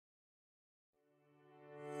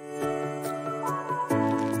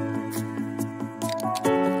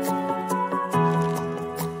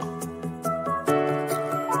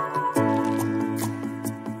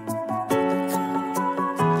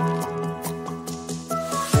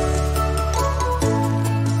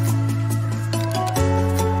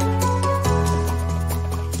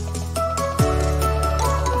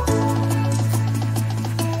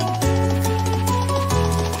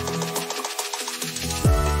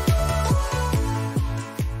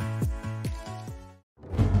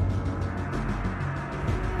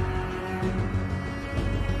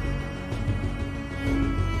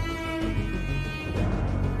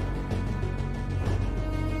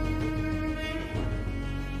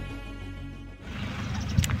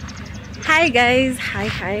Hi guys,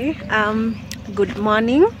 hi. Good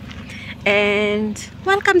morning and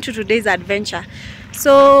welcome to today's adventure.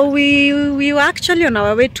 So we were actually on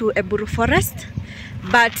our way to Eburru Forest,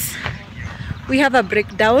 but we have a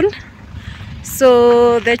breakdown.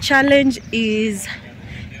 So the challenge is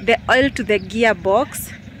the oil to the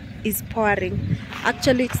gearbox is pouring.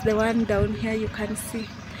 Actually, it's the one down here you can see.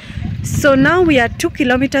 So now we are 2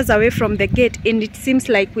 kilometers away from the gate, and it seems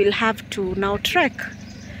like we'll have to now trek.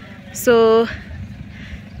 So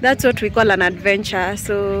that's what we call an adventure.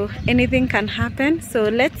 So anything can happen. So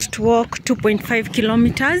let's walk 2.5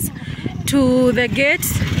 kilometers to the gate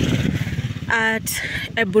at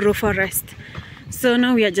Eburru Forest. So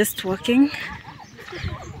now we are just walking.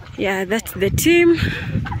 Yeah, that's the team.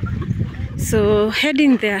 So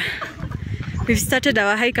heading there. We've started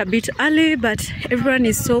our hike a bit early, but everyone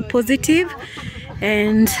is so positive,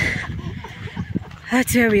 and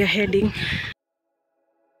that's where we are heading.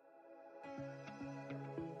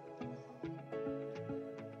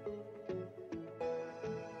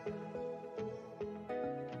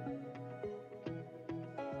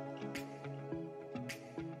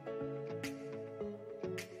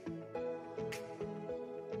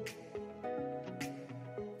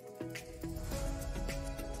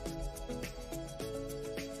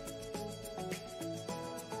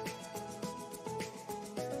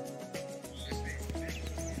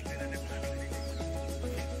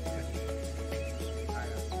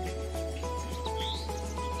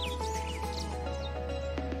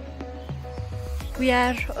 We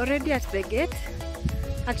are already at the gate.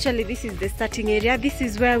 Actually, this is the starting area. This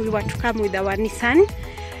is where we were to come with our Nissan,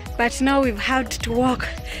 but now we've had to walk.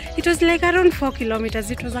 It was like around 4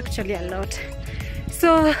 kilometers. It was actually a lot.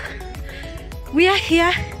 So we are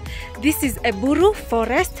here. This is Eburru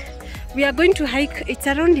Forest. We are going to hike. It's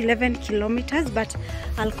around 11 kilometers, but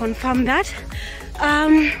I'll confirm that.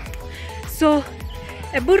 So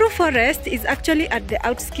Eburru Forest is actually at the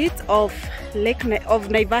outskirts of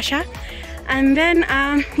Naivasha. And then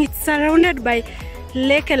it's surrounded by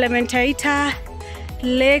Lake Elementaita,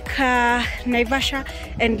 Lake Naivasha,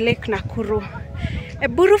 and Lake Nakuru.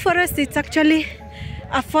 Eburru Forest, it's actually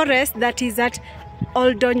a forest that is at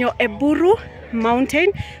Ol Donyo Eburru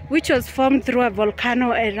Mountain, which was formed through a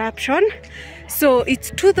volcano eruption. So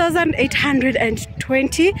it's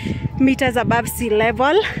 2,820 meters above sea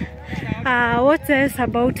level. What else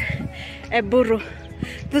about Eburru?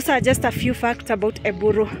 Those are just a few facts about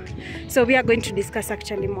Eburru. So we are going to discuss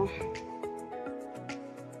actually more.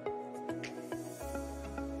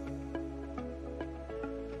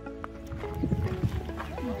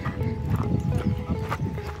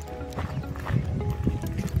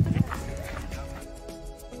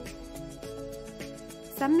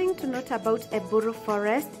 Something to note about Eburru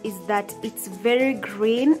Forest is that it's very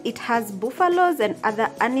green. It has buffaloes and other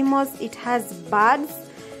animals. It has birds.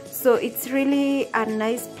 So it's really a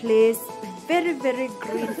nice place, very green and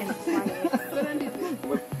quiet.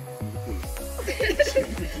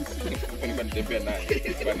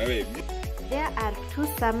 There are two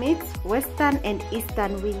summits, western and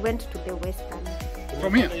eastern. We went to the western.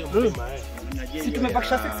 From here?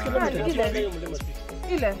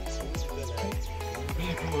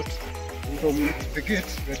 The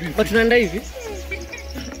gate. But tunaenda hivi?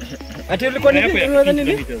 Ati ulikuwa ni vipi unadhani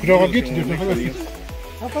nini? Kutoka gate ndio tunafanya sisi.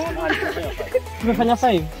 Tumefanya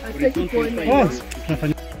 5.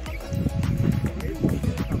 Tunafanya.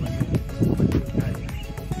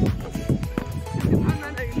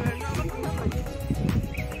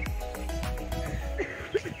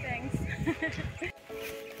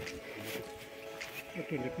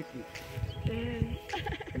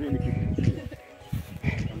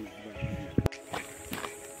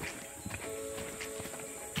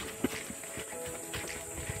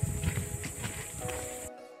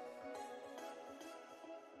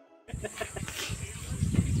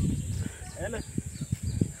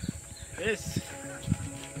 Yes.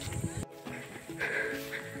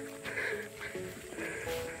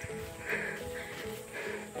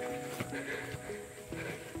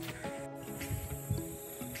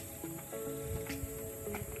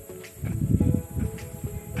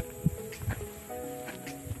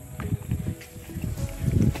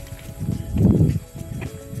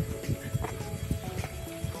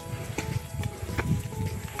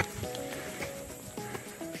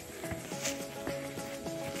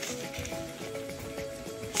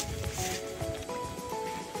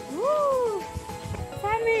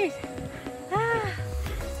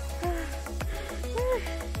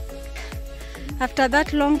 After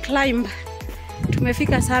that long climb,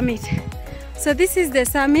 tumefika summit. So this is the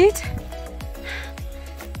summit.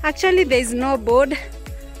 Actually, there is no board,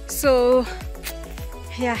 so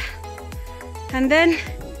yeah, and then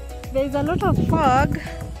there's a lot of fog,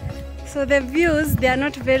 so the views, they are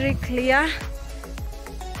not very clear.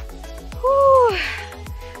 Whew.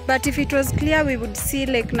 But if it was clear, we would see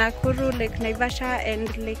Lake Nakuru, Lake Naivasha,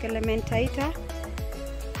 and Lake Elementaita.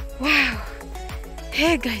 Wow.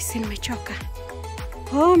 Hey guys, in Mechoka.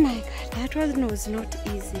 Oh my god, that was not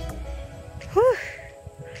easy. Whew.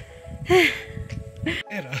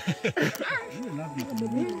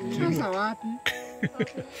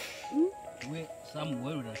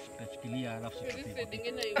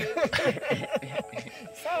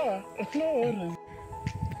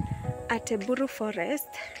 At Eburru Forest,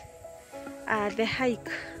 the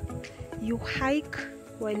hike, you hike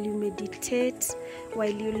while you meditate, while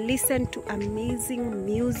you listen to amazing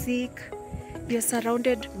music. You're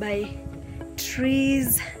surrounded by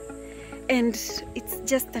trees, and it's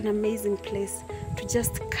just an amazing place to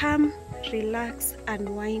just come, relax,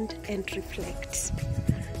 unwind, and reflect.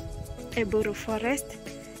 Eburru Forest,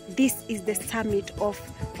 this is the summit of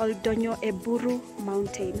Ol Donyo Eburru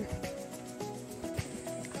Mountain.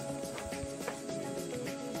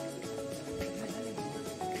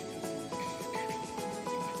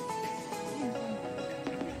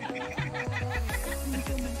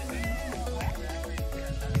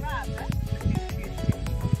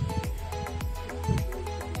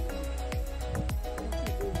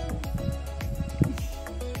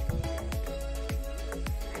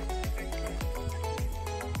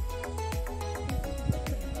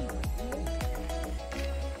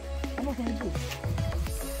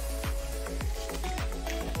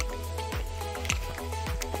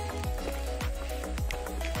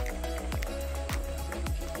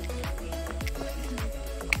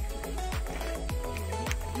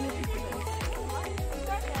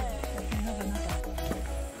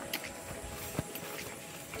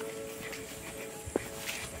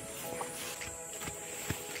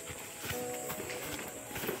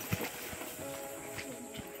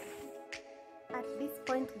 At this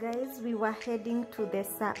point, guys, we were heading to the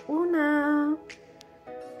sauna.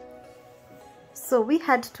 So we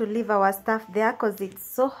had to leave our stuff there because it's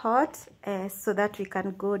so hot, so that we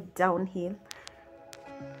can go downhill.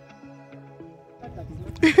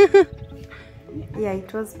 Yeah,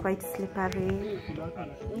 it was quite slippery,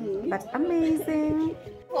 but amazing.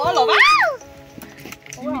 All of us.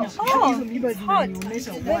 Wow. Oh, it's hot.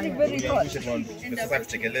 Very, very hot.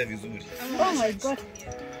 Oh my god.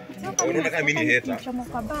 I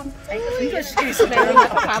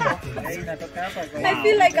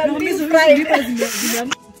feel like I'm being fried.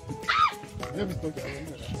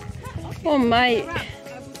 Oh my.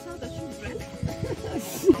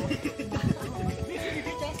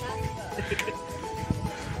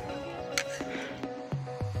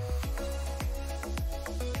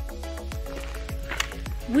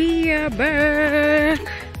 We are back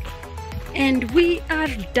and we are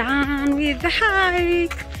done with the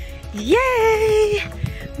hike. Yay!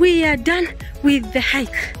 We are done with the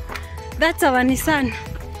hike. That's our Nissan.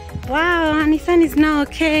 Wow, our Nissan is now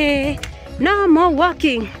okay. No more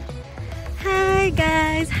walking. Hi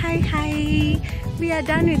guys, hi. We are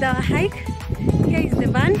done with our hike. Here is the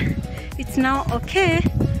van. It's now okay,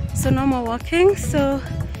 so no more walking. So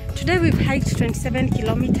today we've hiked 27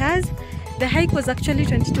 kilometers. The hike was actually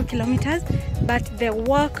 22 kilometers, but the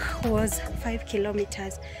walk was 5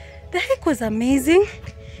 kilometers. The hike was amazing.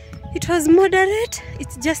 It was moderate.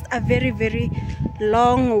 It's just a very, very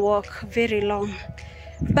long walk, very long.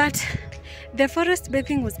 But the forest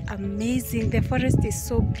bathing was amazing. The forest is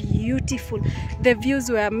so beautiful. The views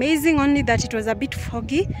were amazing, only that it was a bit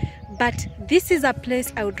foggy. But this is a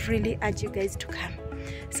place I would really urge you guys to come.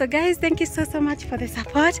 So guys, thank you so much for the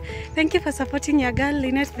support. Thank you for supporting your girl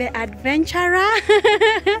Lynette the Adventurer.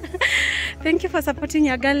 Thank you for supporting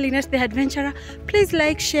your girl Lynette the Adventurer. Please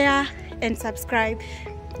like, share, and subscribe.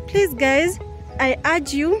 Please guys, I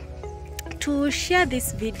urge you to share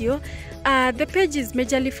this video. The page is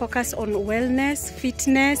majorly focused on wellness,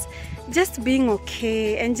 fitness, just being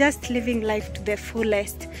okay, and just living life to the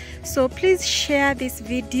fullest. So please share this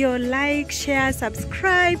video, like, share,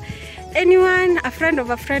 subscribe. Anyone, a friend of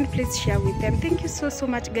a friend, please share with them. Thank you so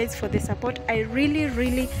much guys for the support. I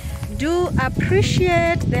really do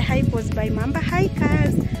appreciate. The hike was by Mamba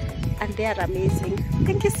Hikers and they are amazing.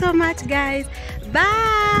 Thank you so much guys.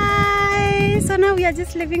 Bye. So now we are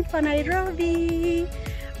just leaving for Nairobi.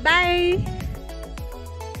 Bye.